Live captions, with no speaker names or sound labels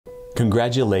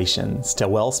Congratulations to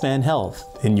WellSpan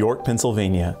Health in York,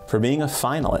 Pennsylvania for being a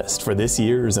finalist for this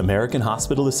year's American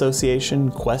Hospital Association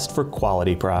Quest for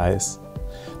Quality Prize.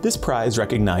 This prize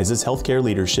recognizes healthcare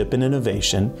leadership and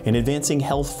innovation in advancing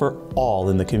health for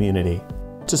all in the community.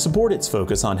 To support its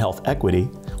focus on health equity,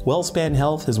 WellSpan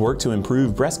Health has worked to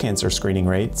improve breast cancer screening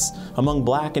rates among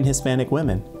Black and Hispanic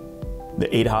women. The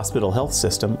 8-hospital health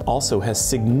system also has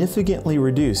significantly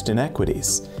reduced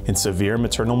inequities in severe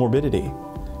maternal morbidity,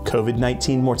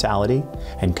 COVID-19 mortality,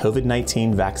 and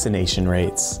COVID-19 vaccination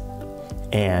rates.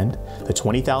 And the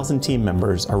 20,000 team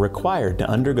members are required to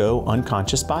undergo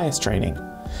unconscious bias training,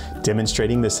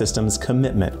 demonstrating the system's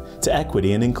commitment to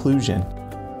equity and inclusion.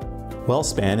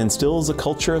 WellSpan instills a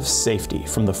culture of safety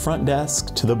from the front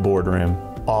desk to the boardroom.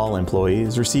 All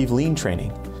employees receive lean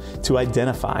training to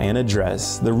identify and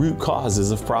address the root causes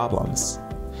of problems.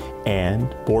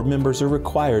 And board members are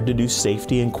required to do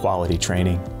safety and quality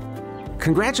training.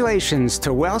 Congratulations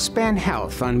to WellSpan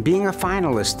Health on being a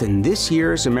finalist in this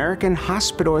year's American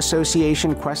Hospital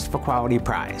Association Quest for Quality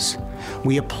Prize.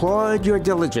 We applaud your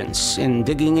diligence in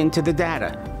digging into the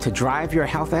data to drive your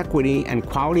health equity and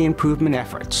quality improvement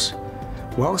efforts.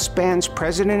 WellSpan's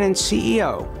President and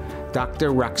CEO,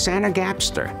 Dr. Roxana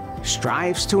Gapster,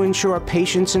 strives to ensure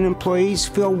patients and employees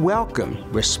feel welcome,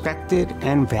 respected,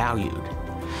 and valued.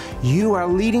 You are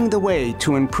leading the way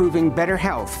to improving better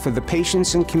health for the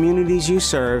patients and communities you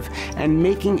serve and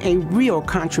making a real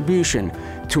contribution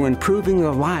to improving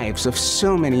the lives of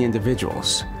so many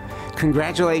individuals.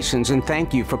 Congratulations and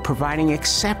thank you for providing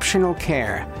exceptional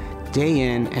care day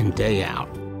in and day out.